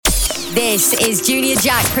This is Junior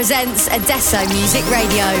Jack presents Adesso Music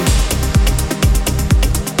Radio.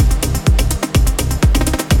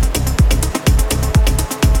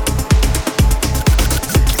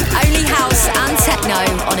 Only house and techno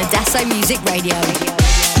on Adesso Music Radio.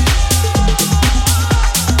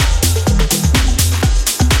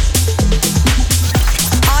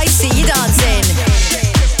 I see you dancing.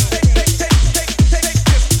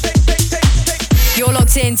 You're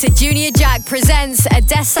locked in to Junior Jack presents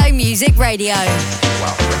Adesso Music Radio.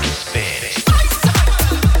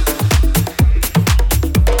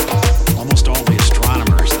 Almost all the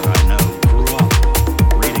astronomers that I know grew up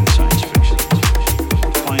reading science fiction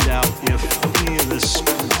to find out if any of this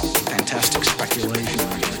fantastic speculation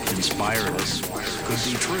that inspired us could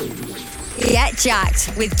be true. Get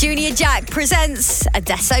jacked with Junior Jack presents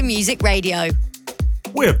Adesso Music Radio.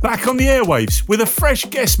 We're back on the airwaves with a fresh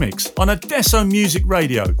guest mix on Adesso Music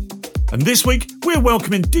Radio. And this week, we're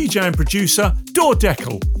welcoming DJ and producer Dor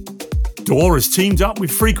Dekel. Dor has teamed up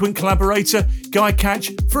with frequent collaborator Guy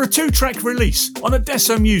Katch for a 2-track release on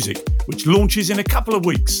Adesso Music, which launches in a couple of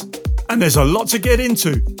weeks. And there's a lot to get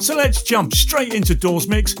into, so let's jump straight into Dor's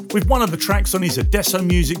mix with one of the tracks on his Adesso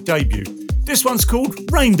Music debut. This one's called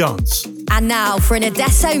Raindance. And now for an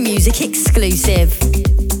Adesso Music exclusive.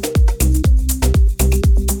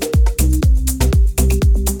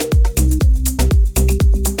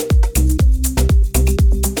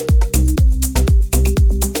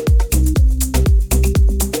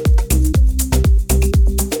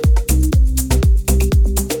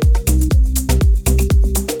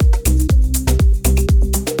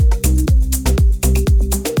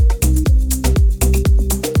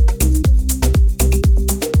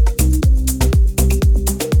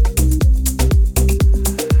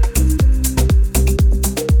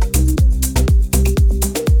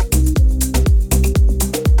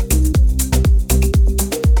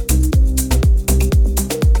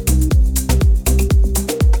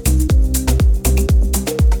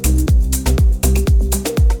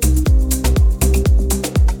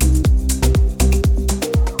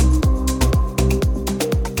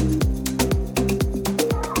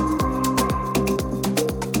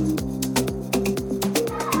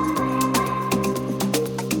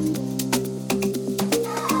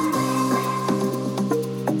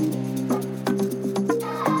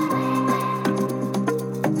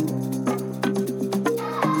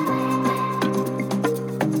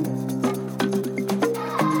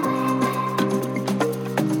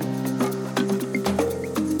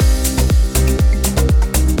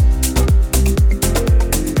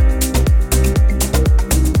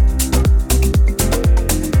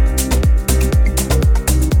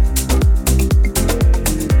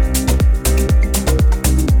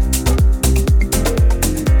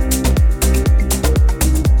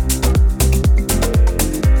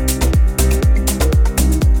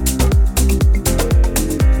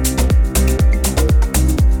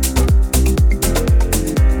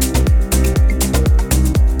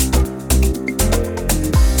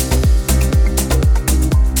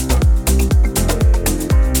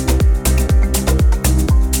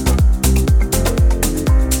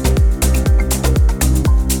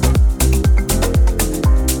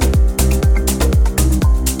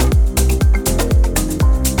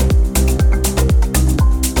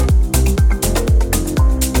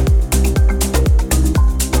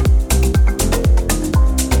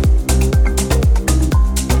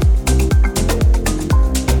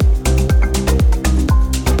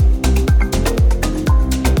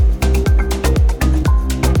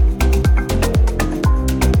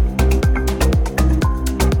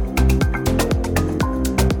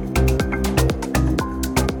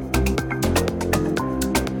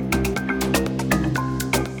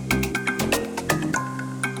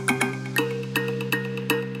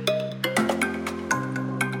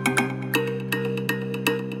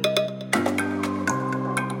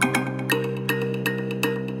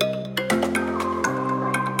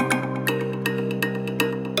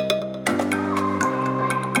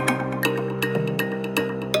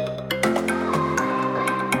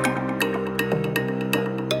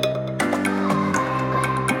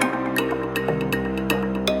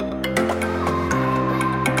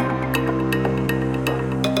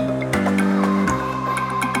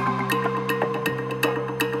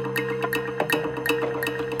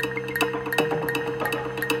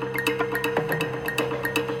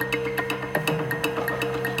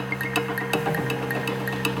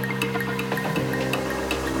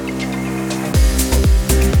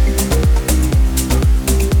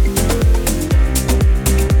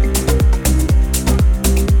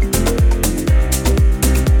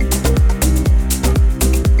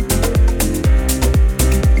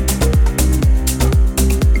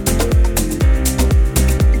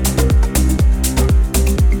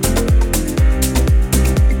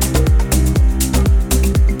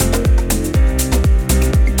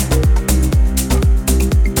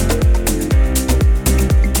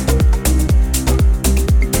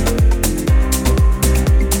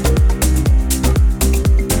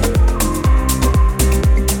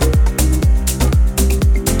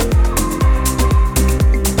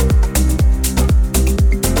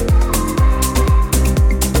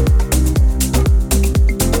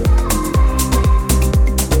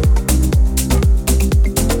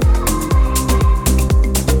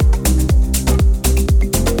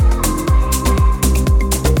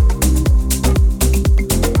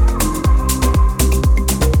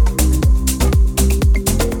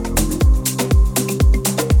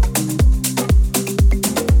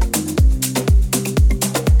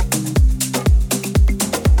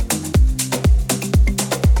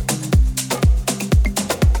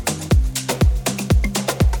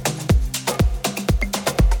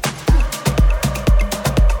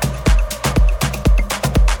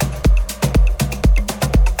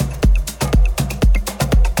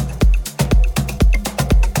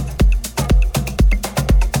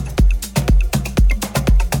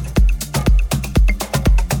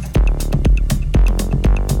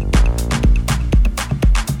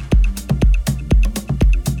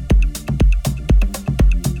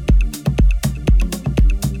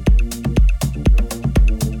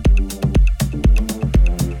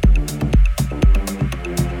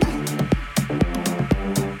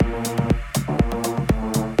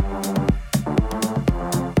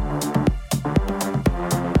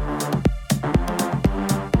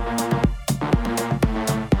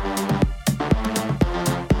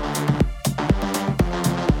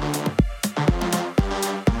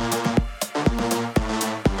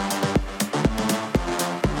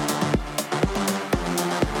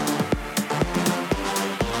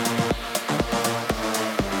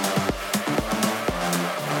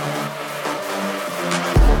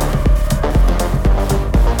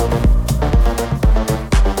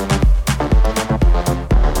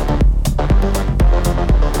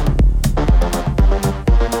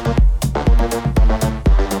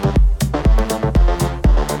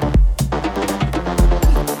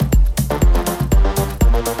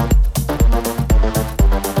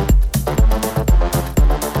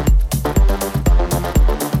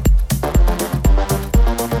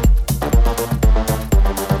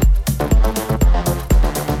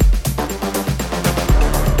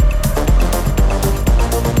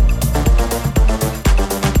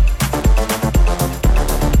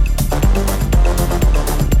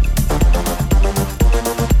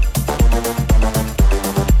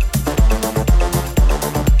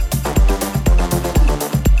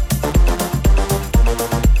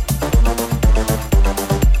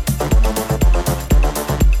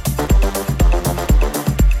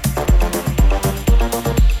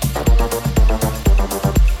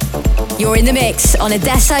 You're in the mix on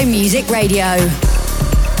Adesso Music Radio.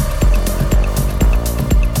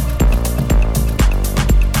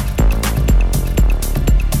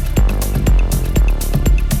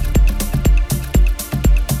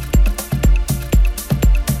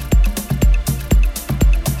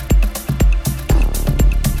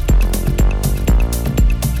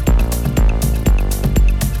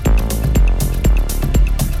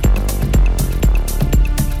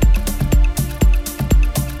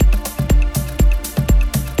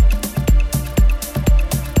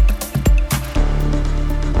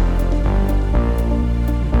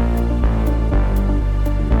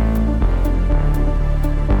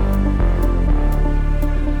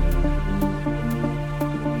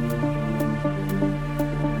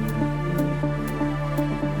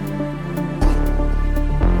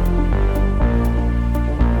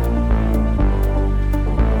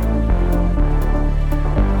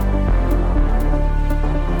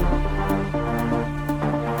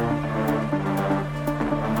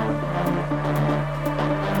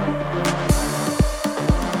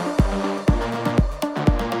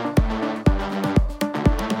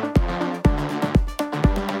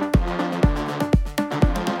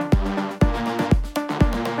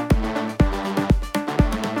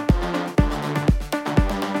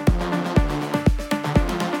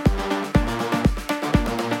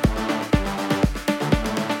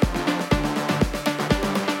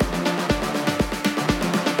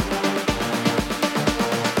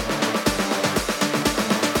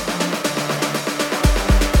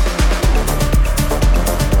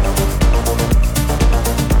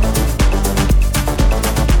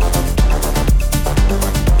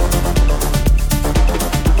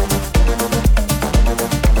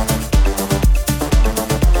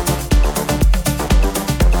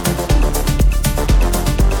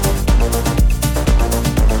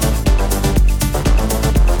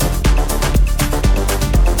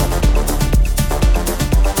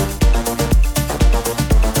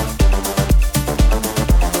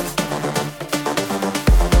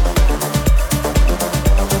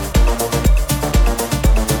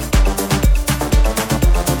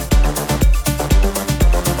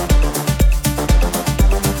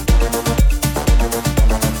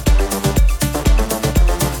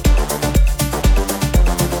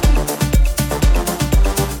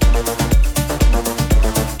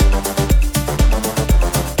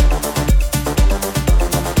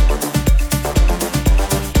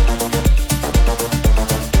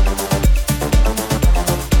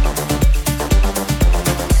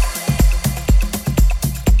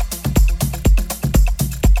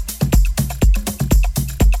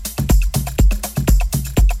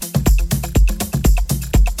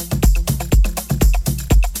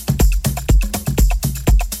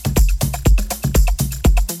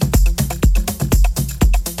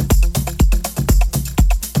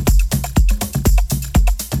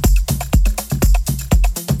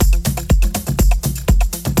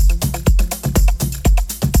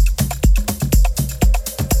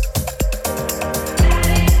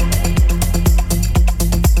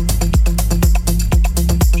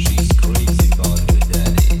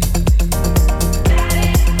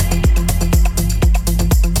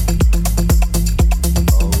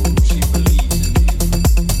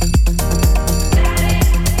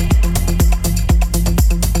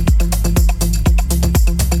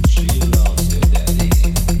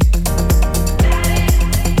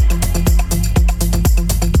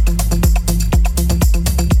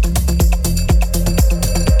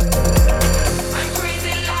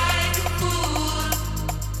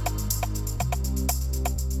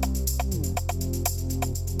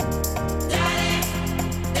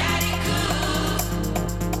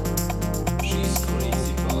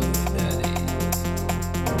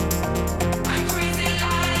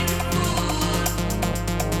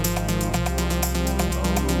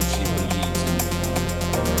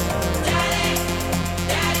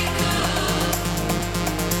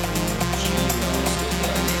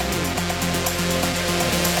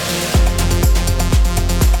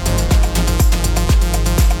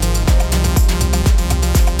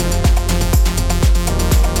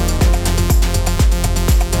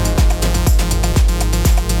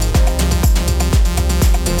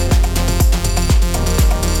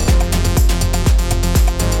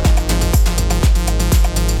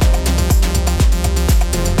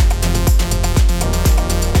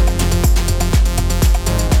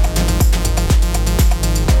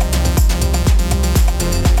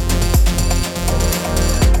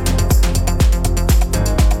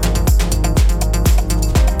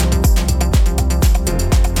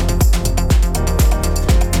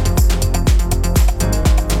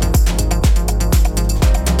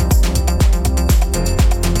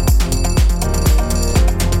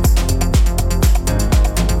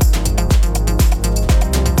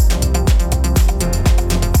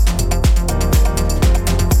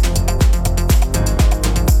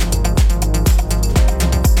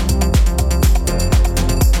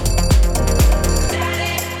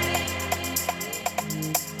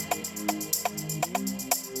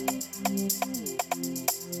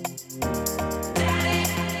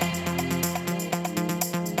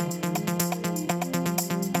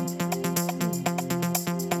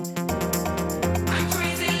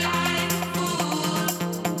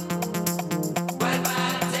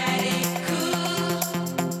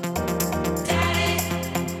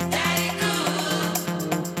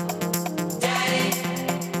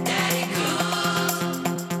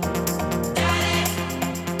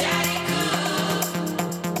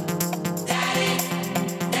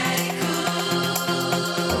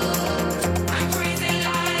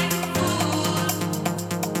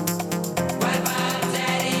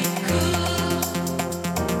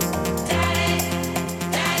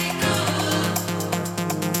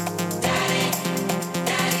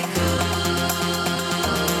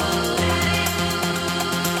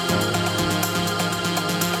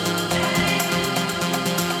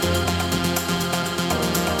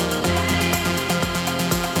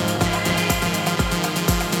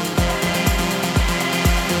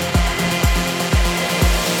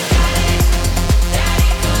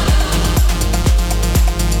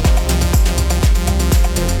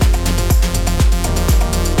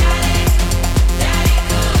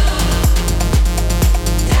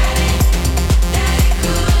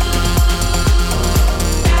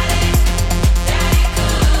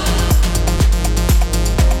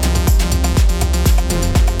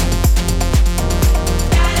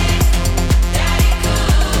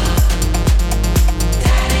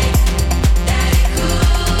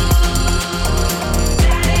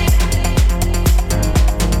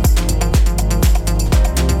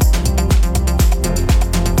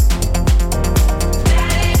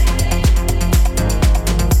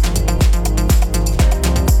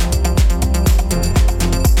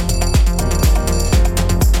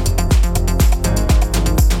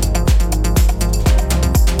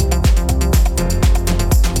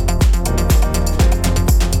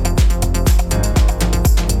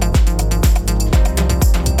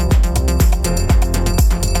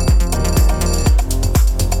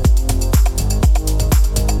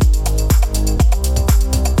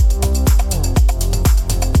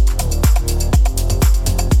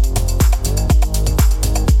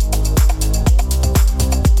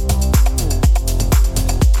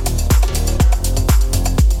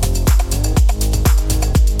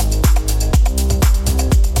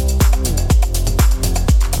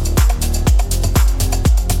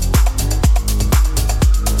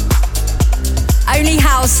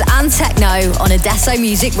 techno on Adesso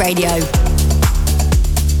Music Radio.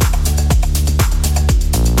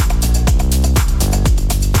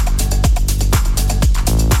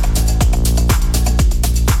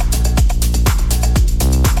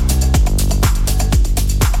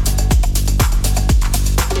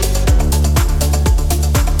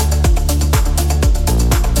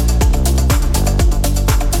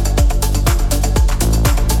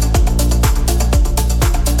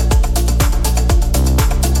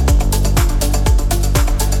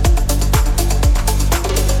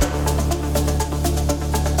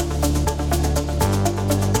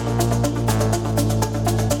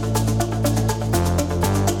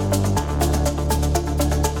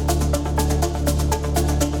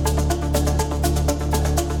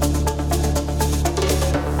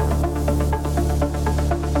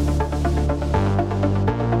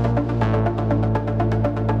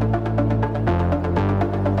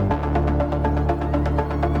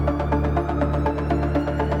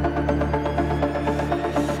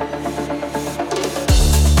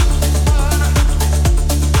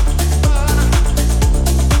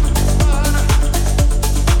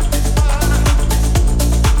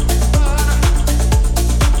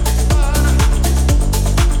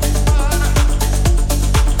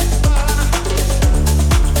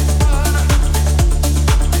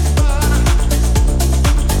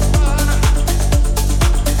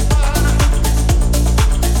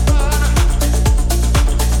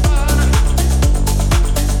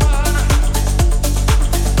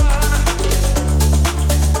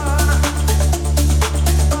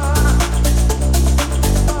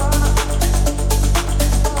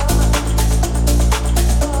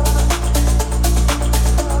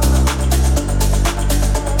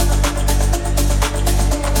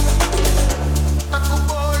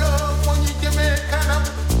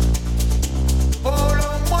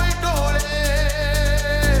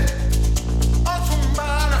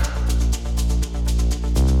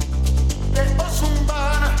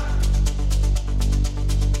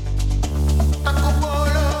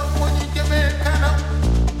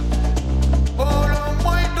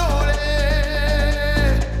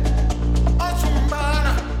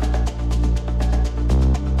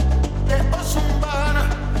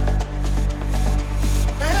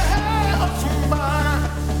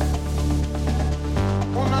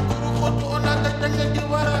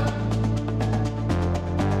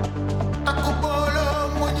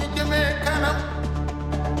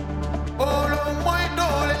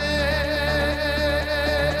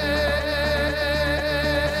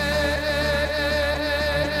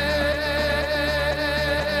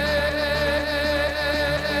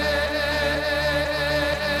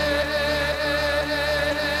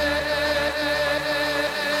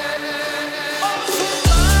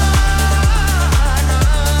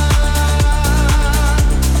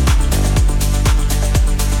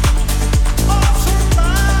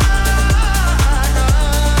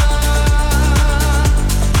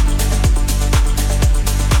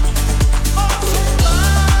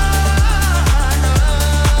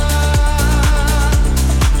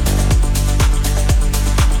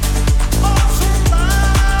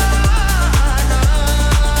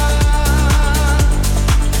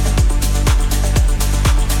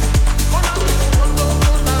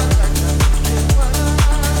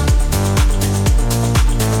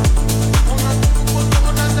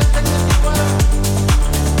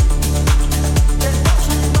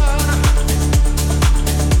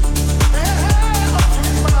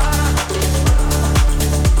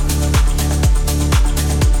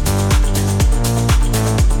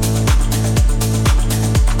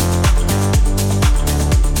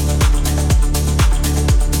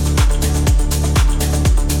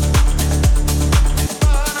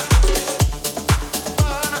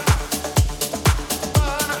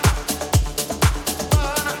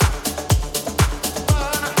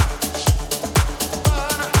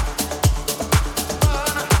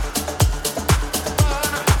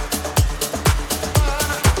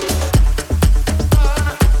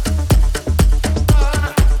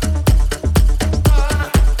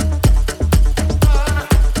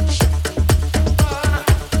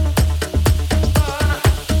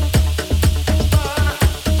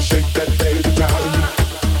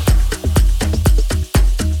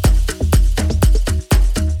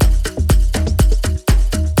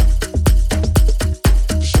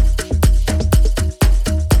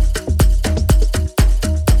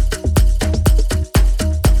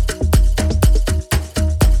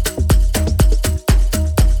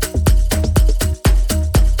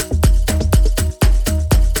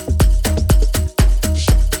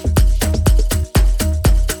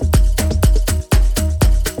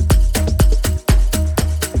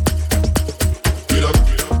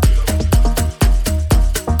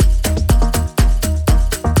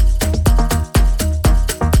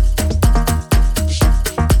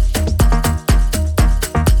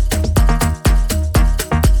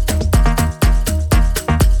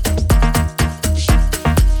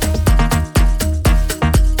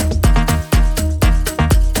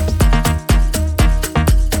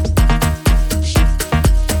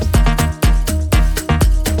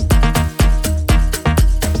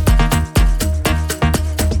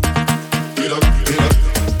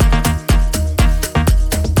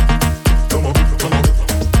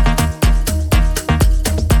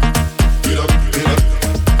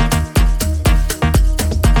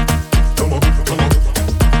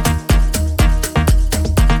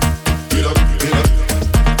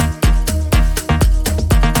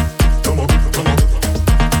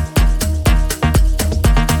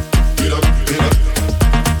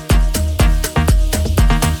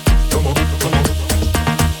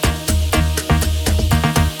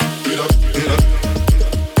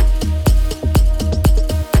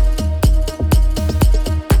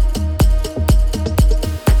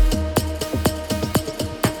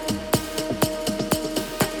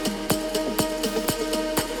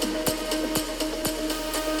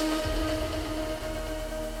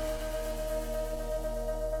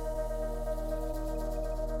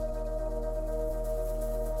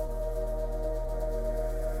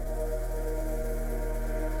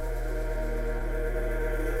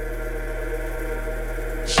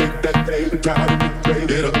 that baby, drive it,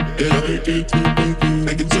 get up, take it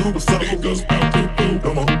to the floor.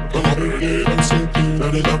 Come on, turn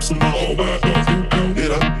it up some more.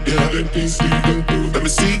 Get up, let me see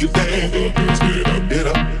you dance. Get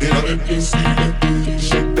up,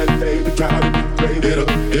 shake that baby, drive it, get up,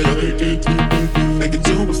 take it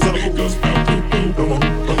to the floor. Come on,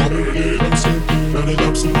 turn it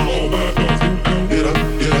up some more. Get up,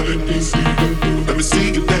 let me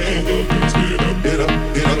see you dance. Get up,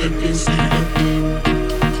 let me see you.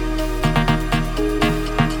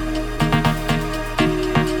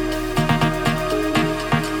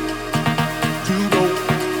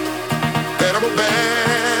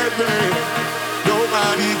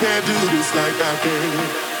 Like I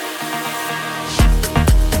can.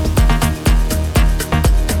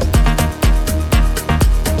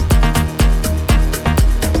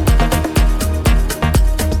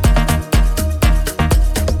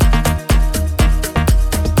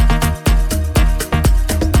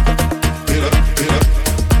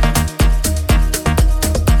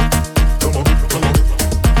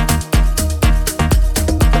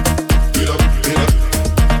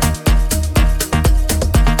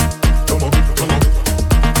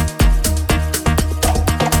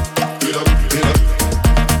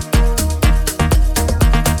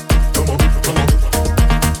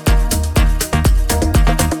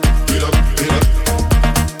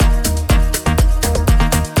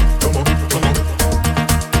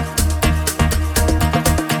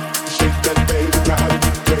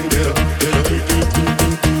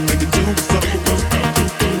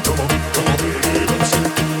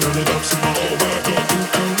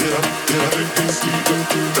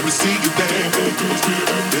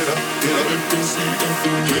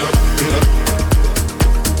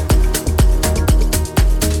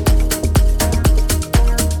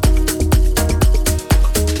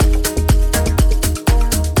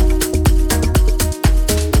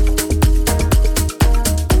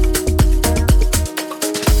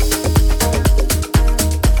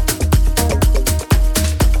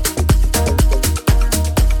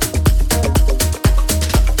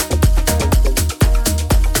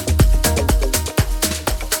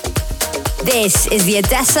 This is the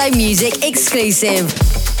Adesso Music exclusive.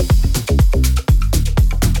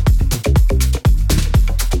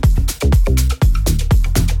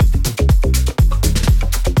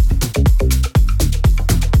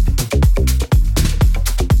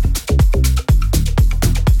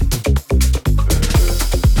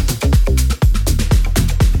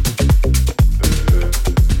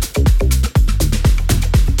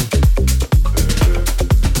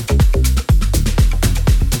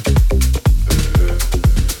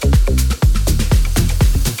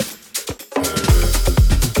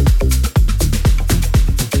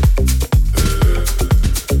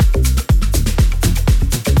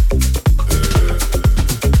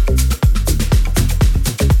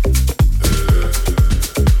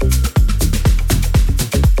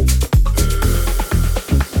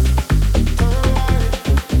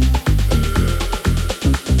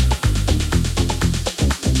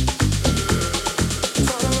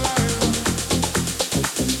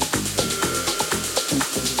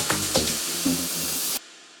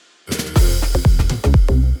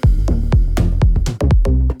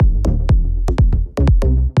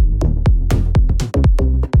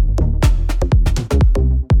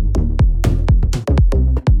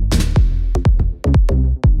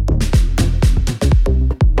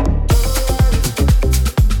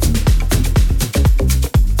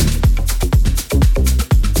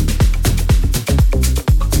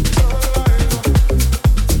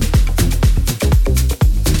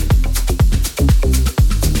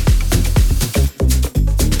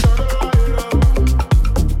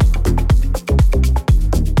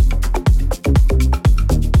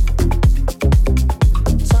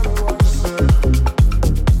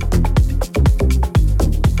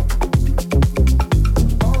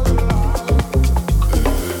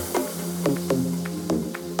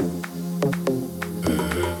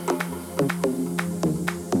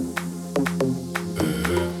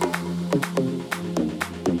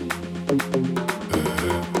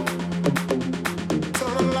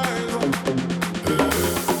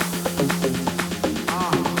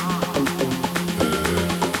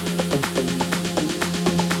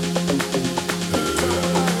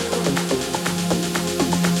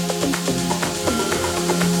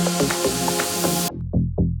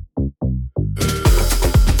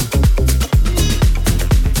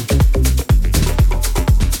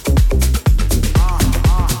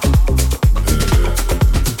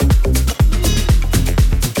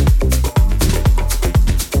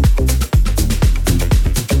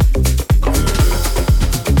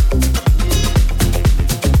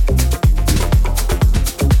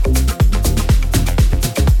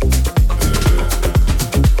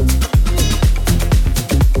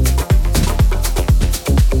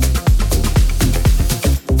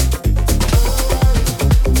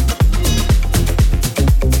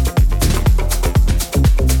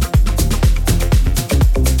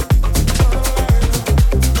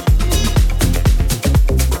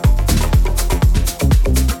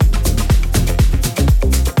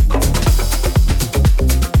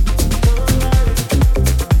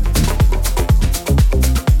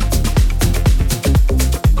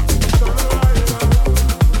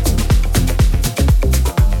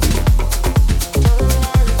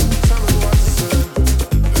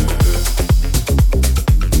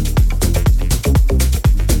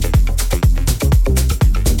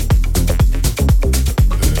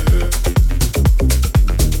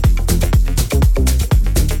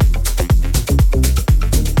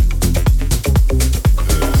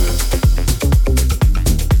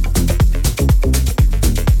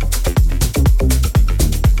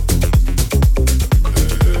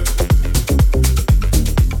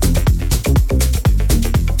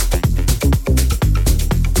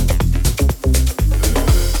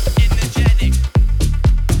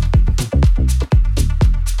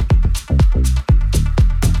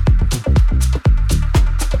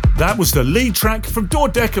 That was the lead track from Dor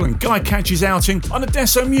Dekel and Katch's outing on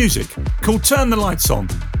Adesso Music called Turn the Lights On.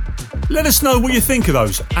 Let us know what you think of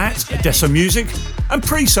those at Adesso Music and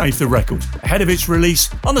pre-save the record ahead of its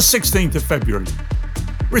release on the 16th of February.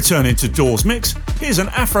 Returning to Dor's mix, here's an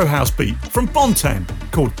Afro house beat from Bontan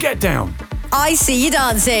called Get Down. I see you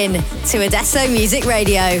dancing to Adesso Music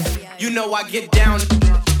Radio. You know I get down.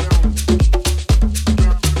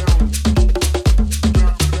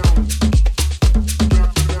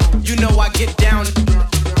 You know I get down.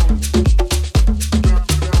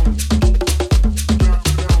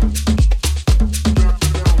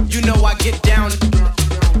 You know I get down.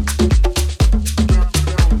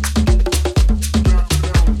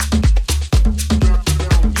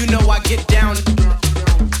 You know I get down.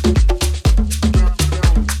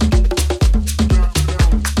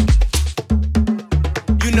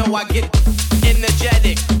 You know I get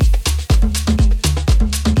energetic.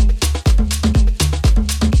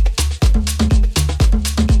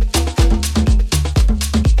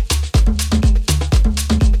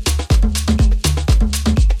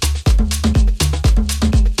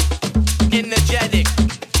 Energetic.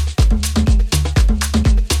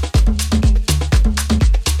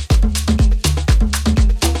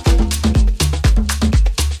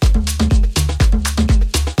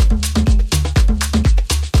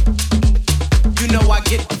 You know I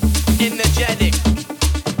get energetic.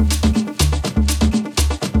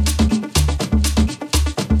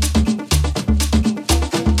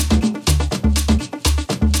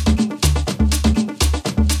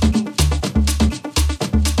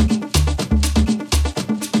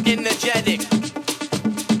 Energetic.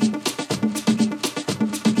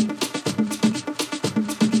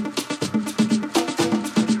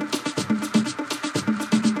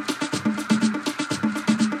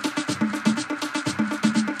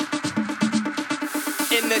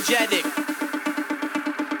 Energetic.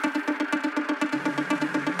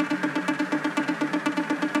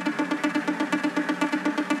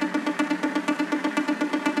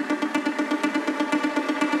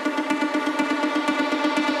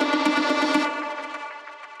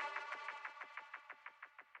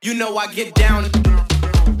 You know I get down.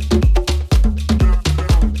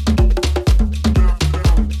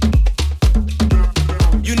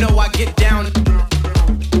 You know I get down.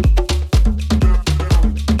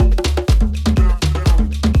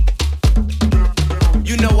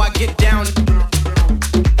 You know I get down.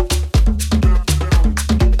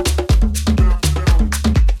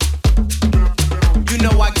 You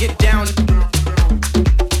know I get down.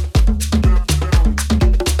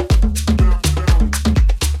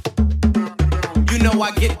 You know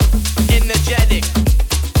I get energetic.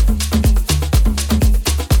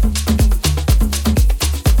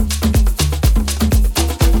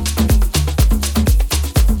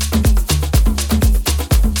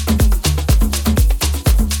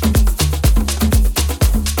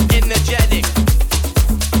 Energetic.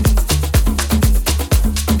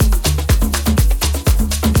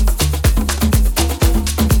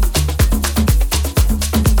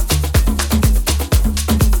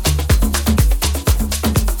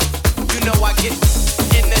 You know I get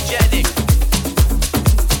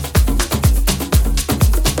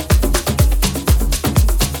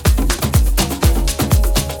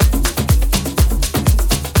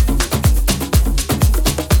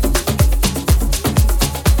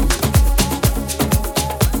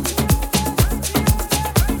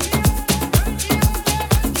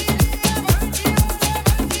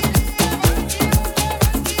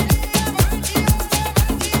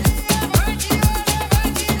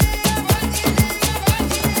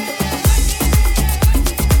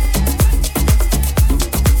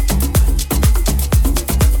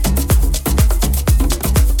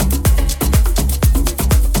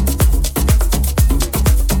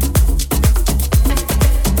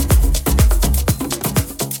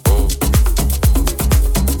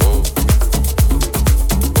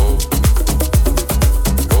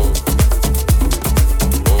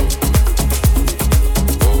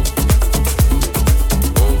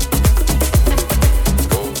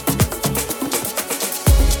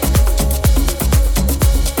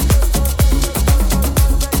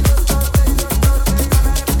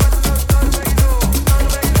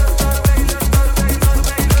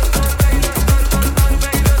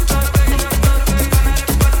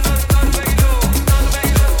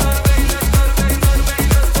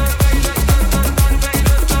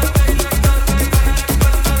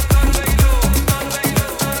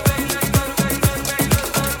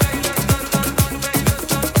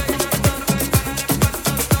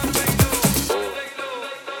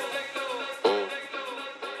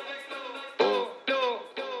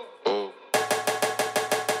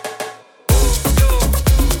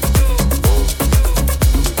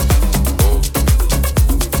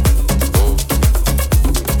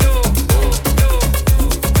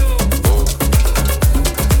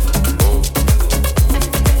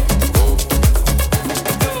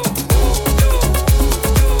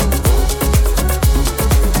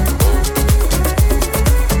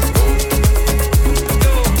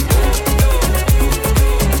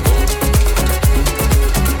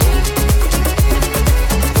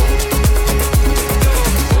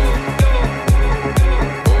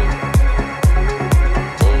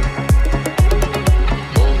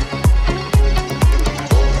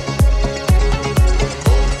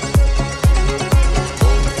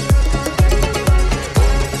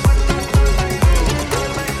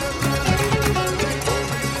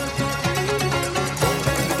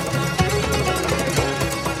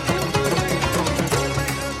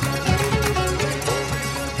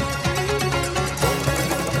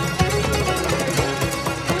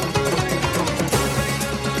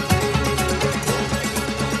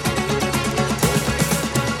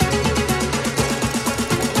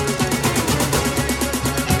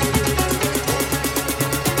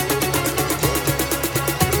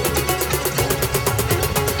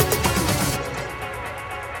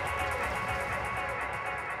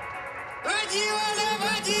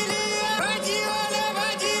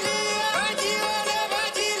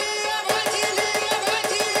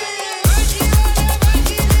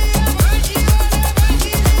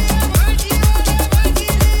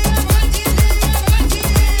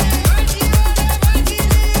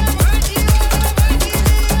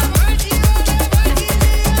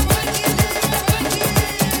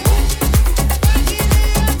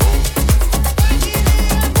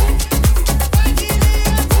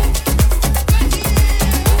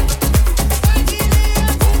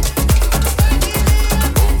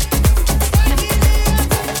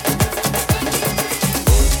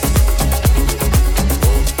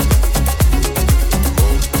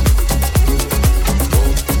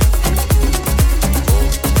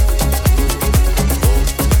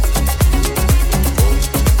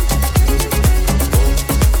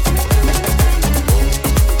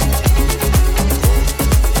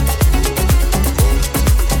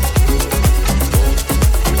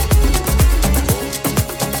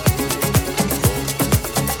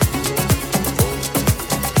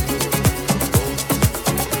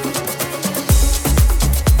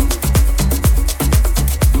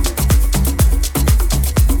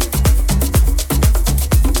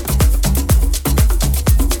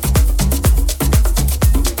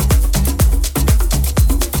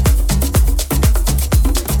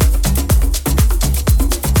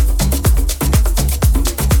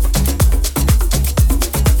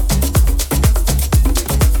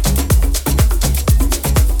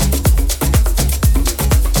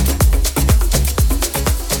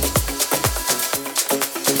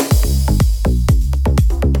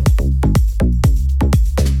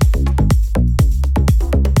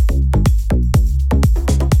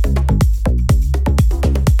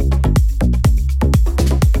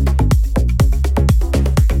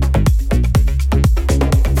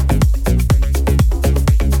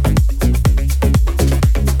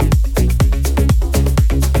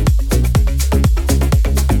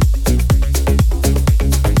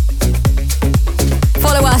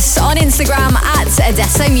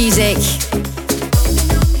Adesso Music.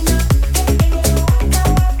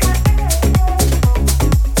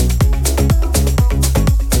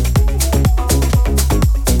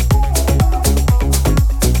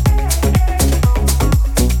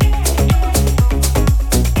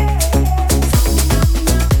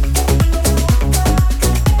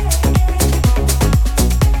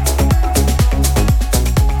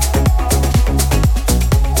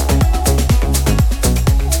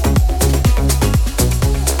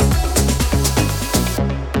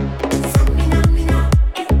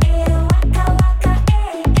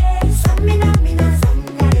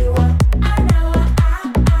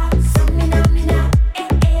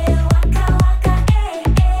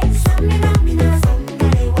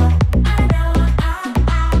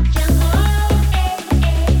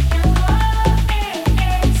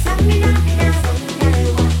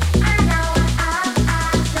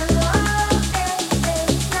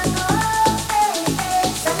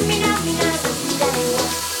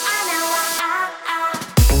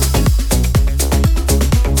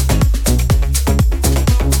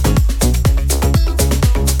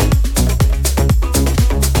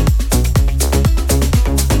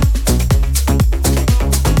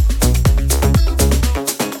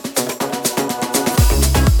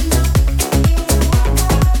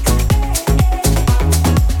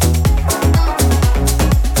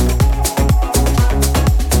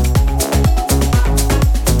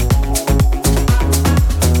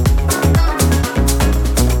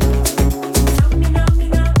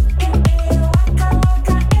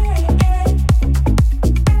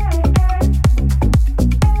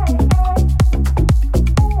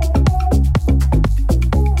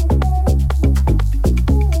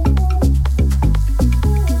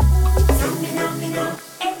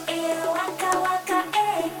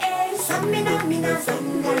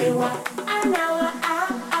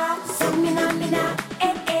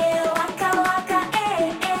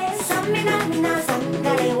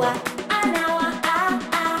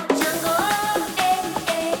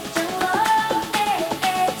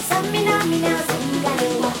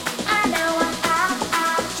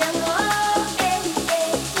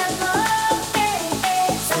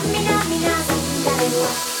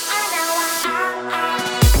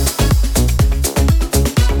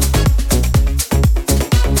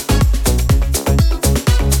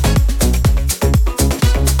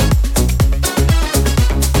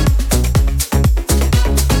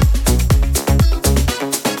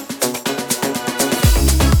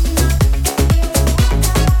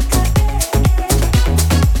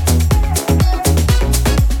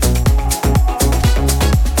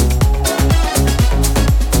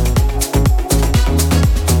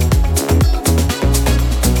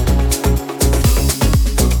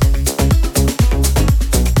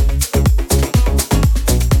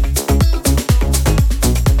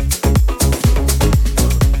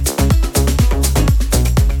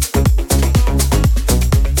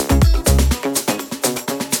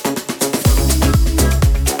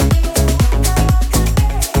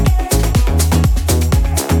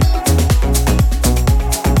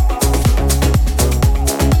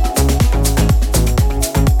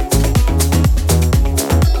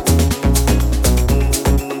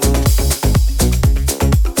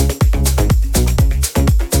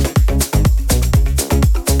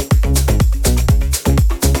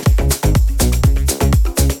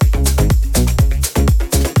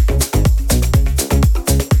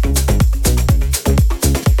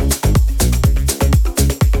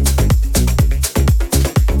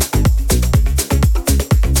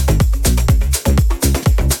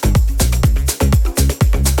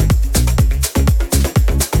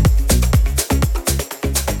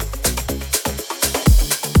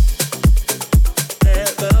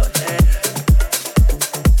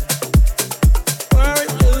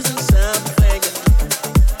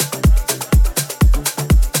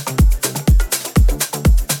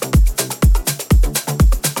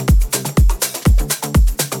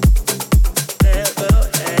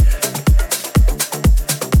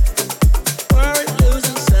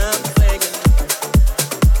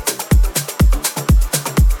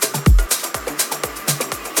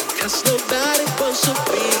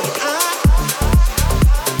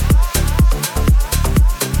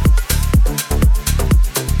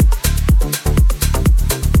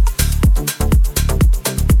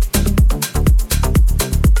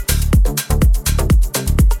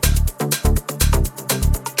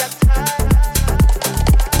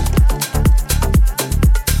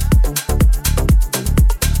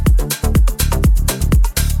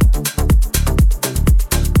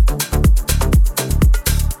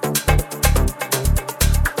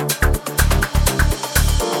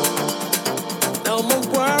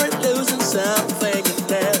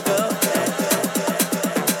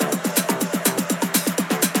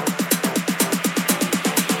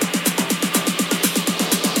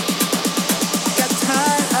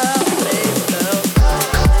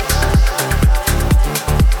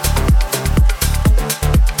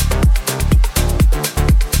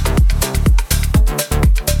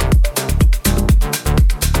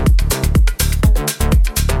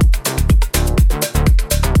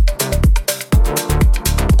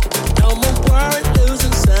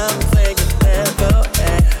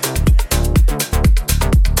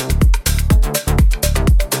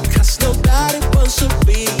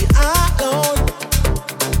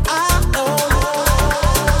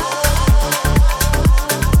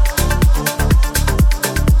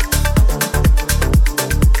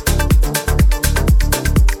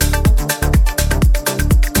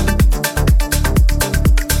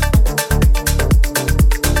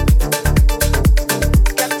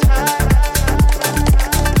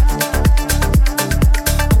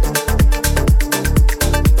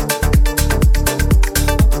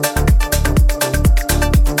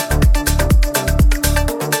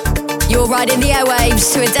 You're riding the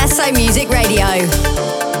airwaves to Adesso Music Radio.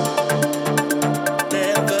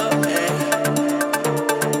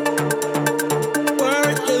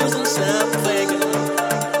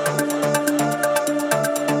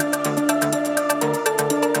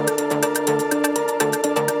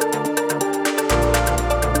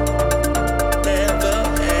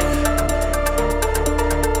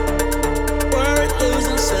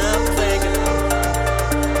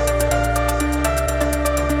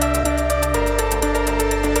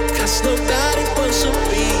 Nobody wants to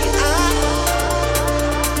be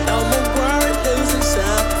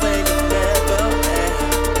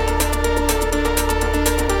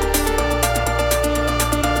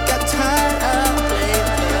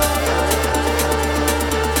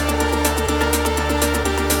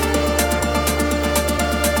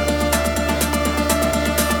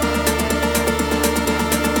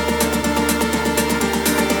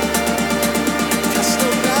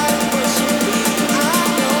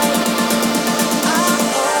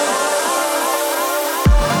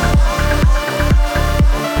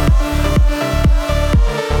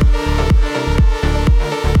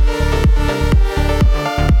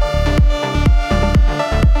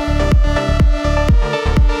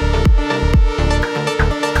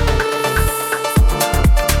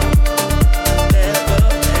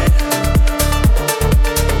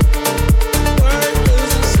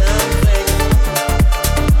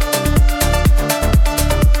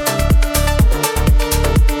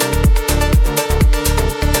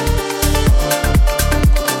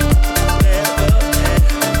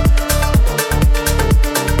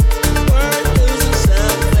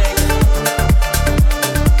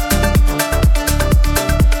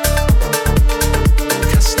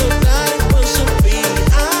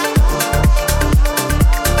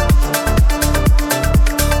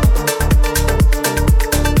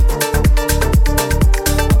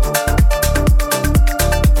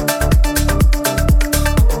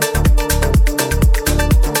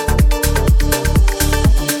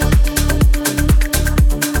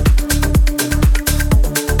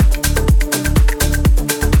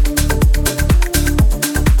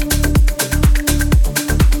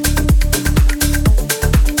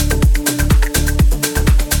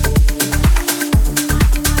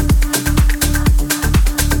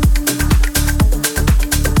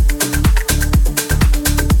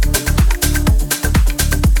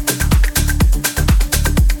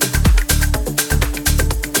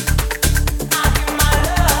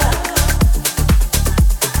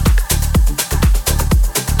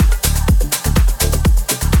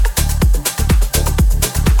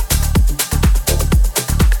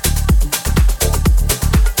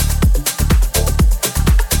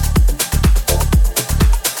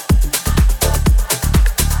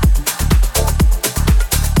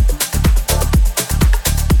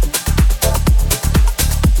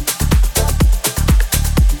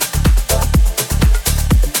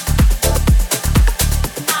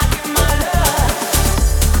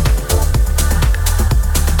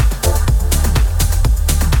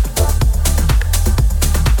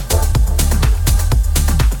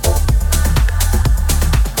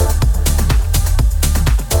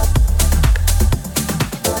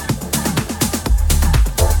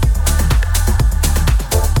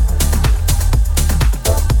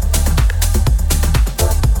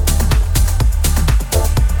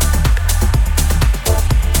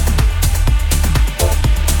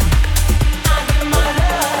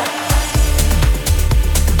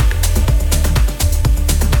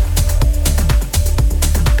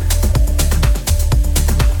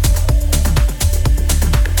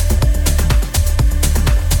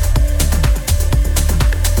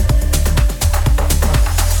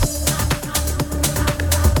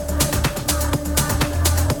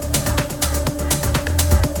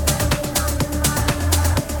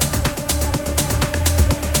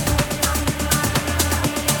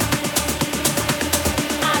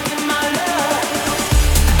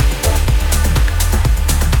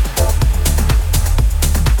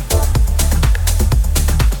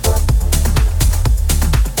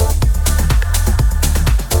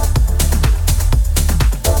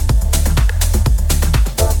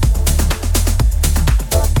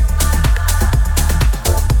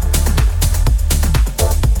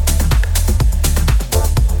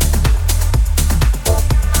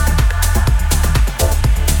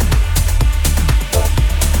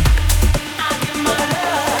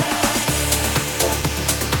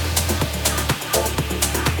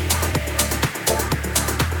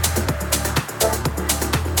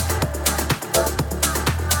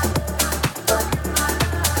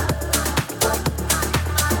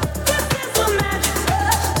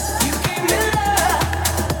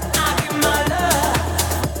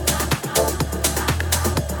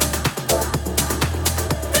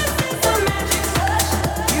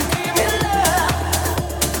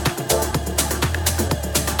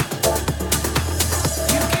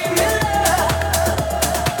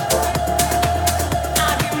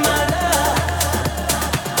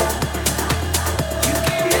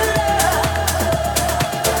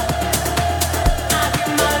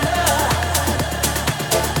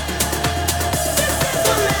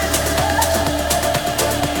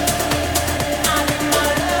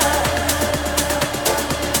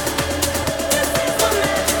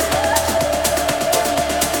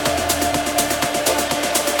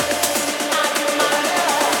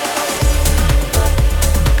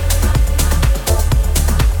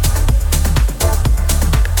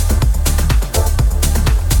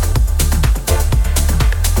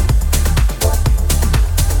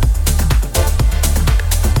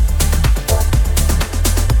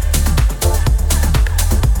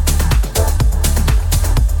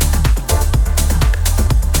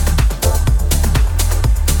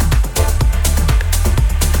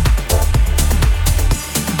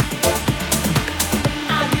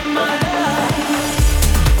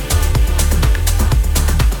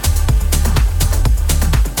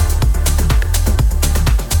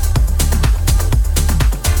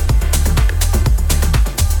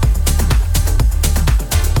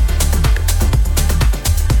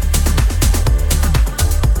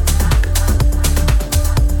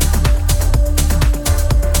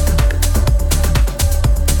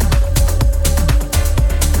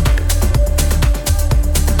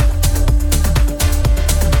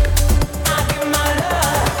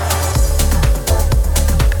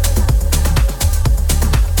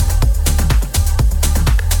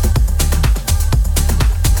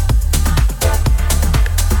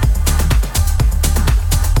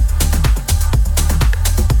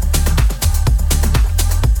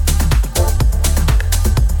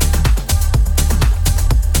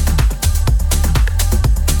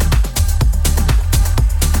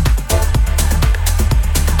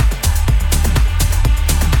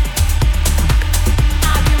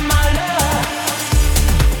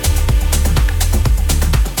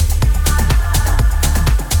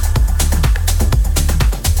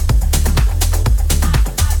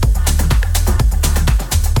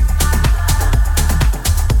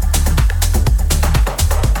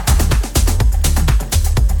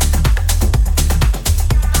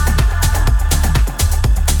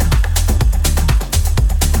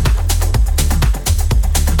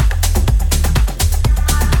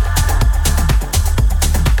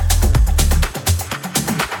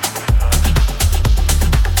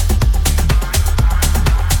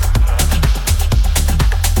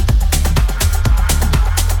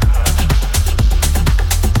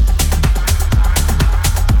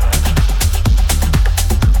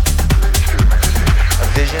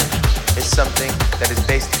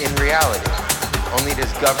based in reality, only it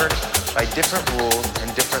is governed by different rules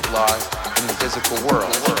and different laws in the physical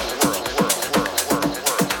world.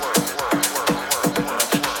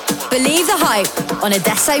 Believe the hype on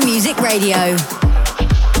Adesso Music Radio.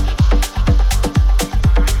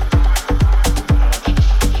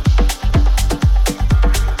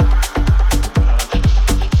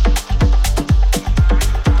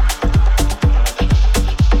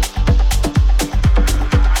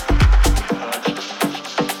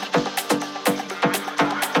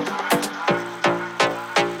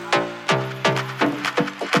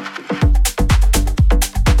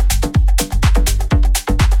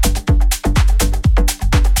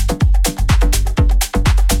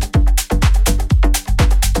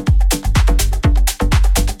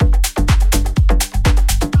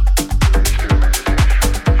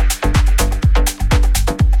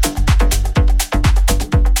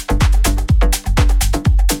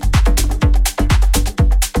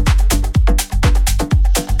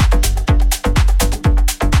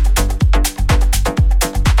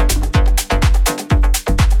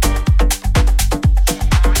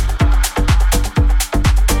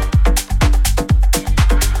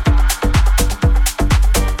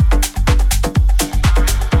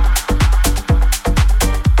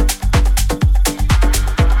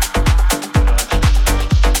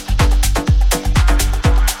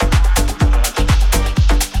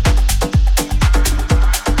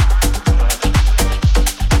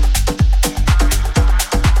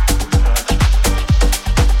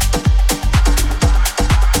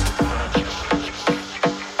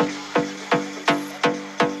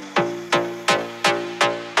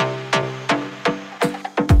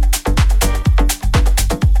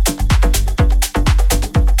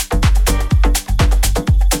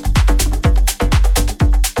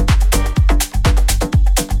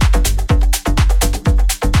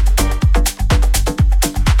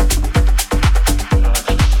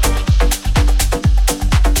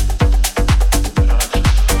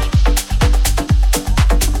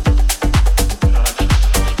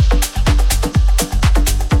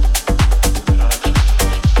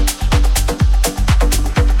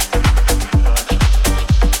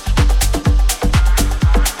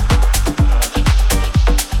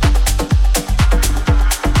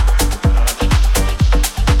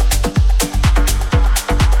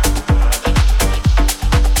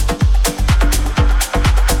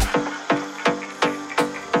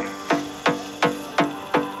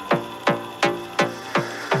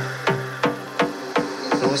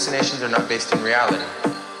 Hallucinations are not based in reality.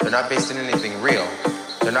 They're not based in anything real.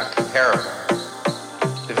 They're not comparable.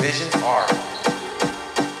 The visions are.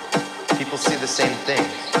 People see the same things.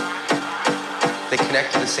 They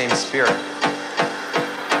connect to the same spirit.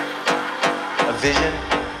 A vision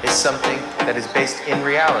is something that is based in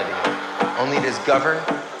reality, only it is governed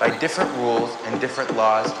by different rules and different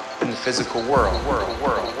laws in the physical world.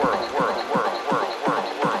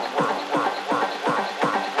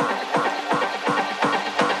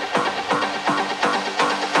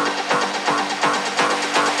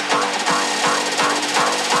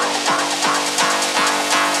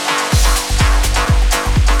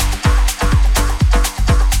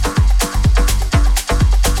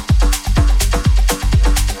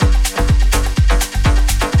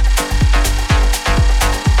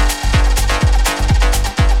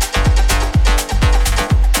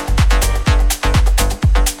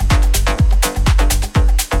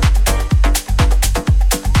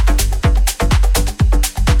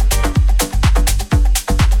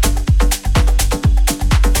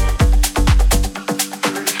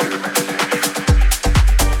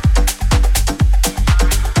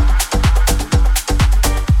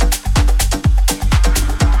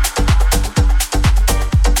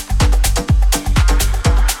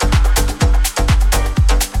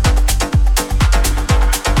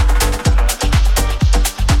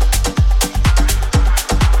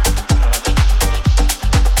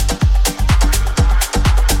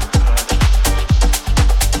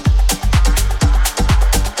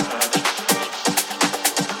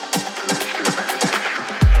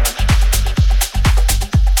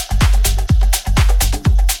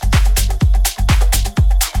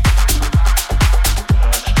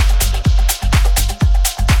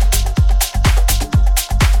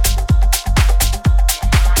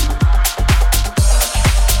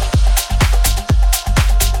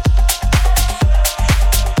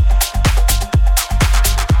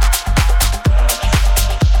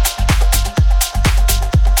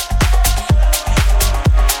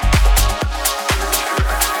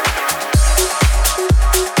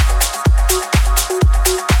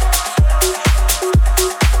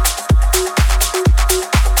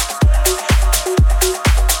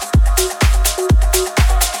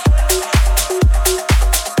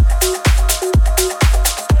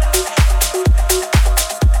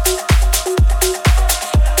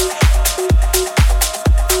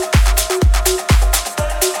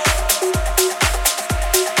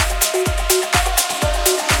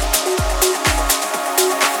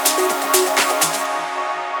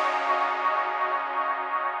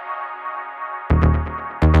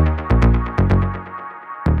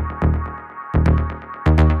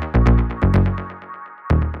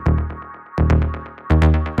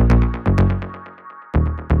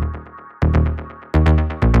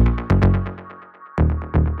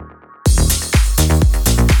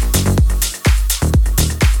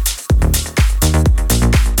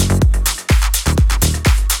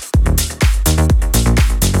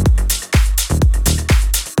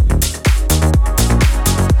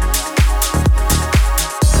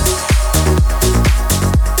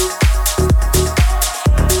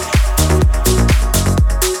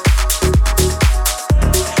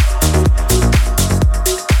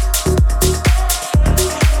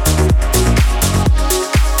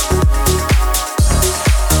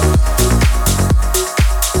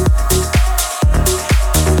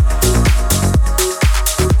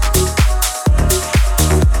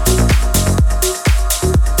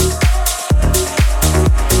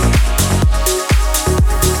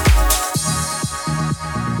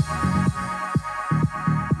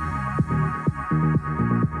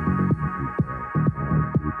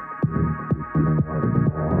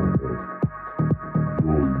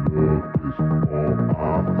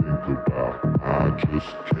 about. I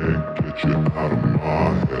just can't get you out of my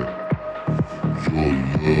head. Your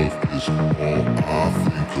love is all I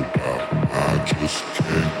think about. I just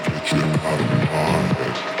can't get you out of my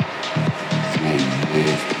head. Your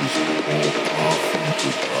love is all I think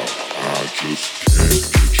about. I just can't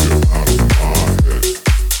get you out of my head.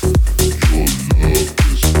 Your love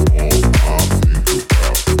is all I think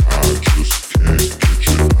about. I just can't get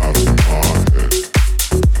you out of my head.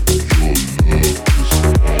 Your love is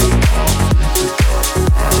all I think about.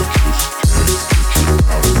 I just can't get you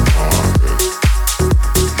out of my head.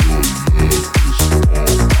 Your love is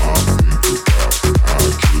all I think about. I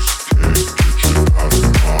just can't get you out of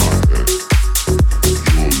my head.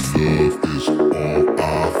 Your love is all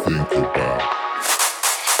I think about.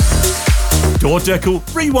 Dor Dekel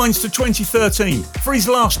rewinds to 2013 for his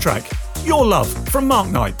last track, Your Love, from Mark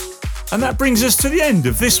Knight. And that brings us to the end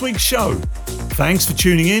of this week's show. Thanks for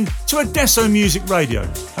tuning in to Adesso Music Radio,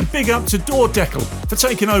 and big up to Dor Dekel for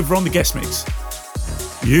taking over on the guest mix.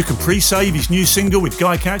 You can pre-save his new single with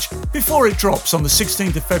Katch before it drops on the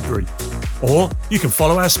 16th of February. Or you can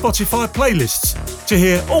follow our Spotify playlists to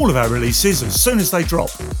hear all of our releases as soon as they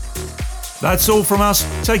drop. That's all from us.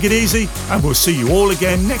 Take it easy, and we'll see you all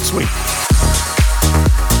again next week.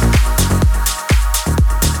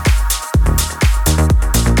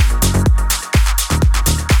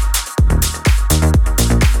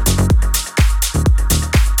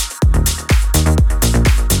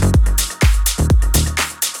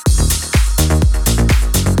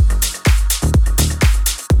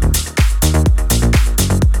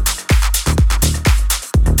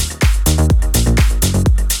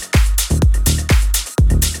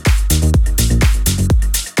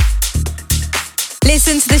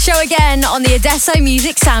 Listen to the show again on the Adesso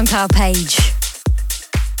Music SoundCloud page.